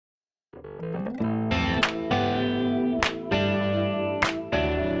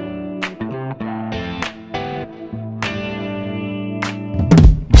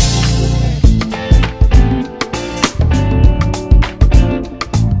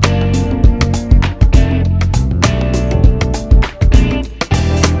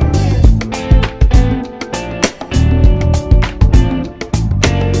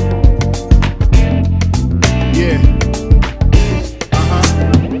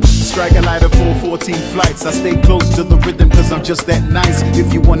Strike a lighter for 14 flights. I stay close to the rhythm cause I'm just that nice.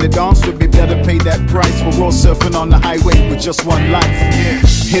 If you wanna dance with me, better pay that price. We're all surfing on the highway with just one life.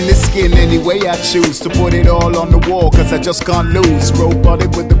 In this skin any way I choose to put it all on the wall cause I just can't lose.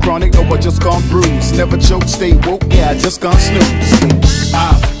 Robotic with the chronic, no I just can't bruise. Never choke, stay woke, yeah I just can't snooze.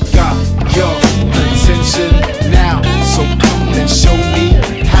 I've got your attention now, so come and show me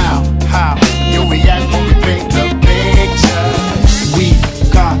how you react when we paint the picture. We've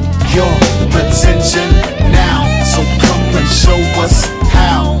got your attention now, so come and show us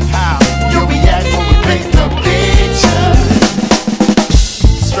how you react when we paint the picture.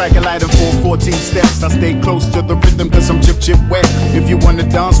 Strike a lighter for 14 steps. I stay close to the rhythm cause I'm chip wet. If you wanna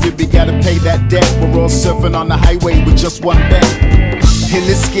dance with me, gotta pay that debt. We're all surfing on the highway with just one bet. In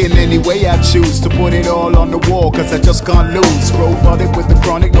this skin any way I choose to put it all on the wall cause I just can't lose. Robotic with the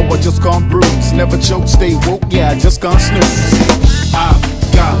chronic, no I just can't bruise. Never choke, stay woke, yeah I just can't snooze. I've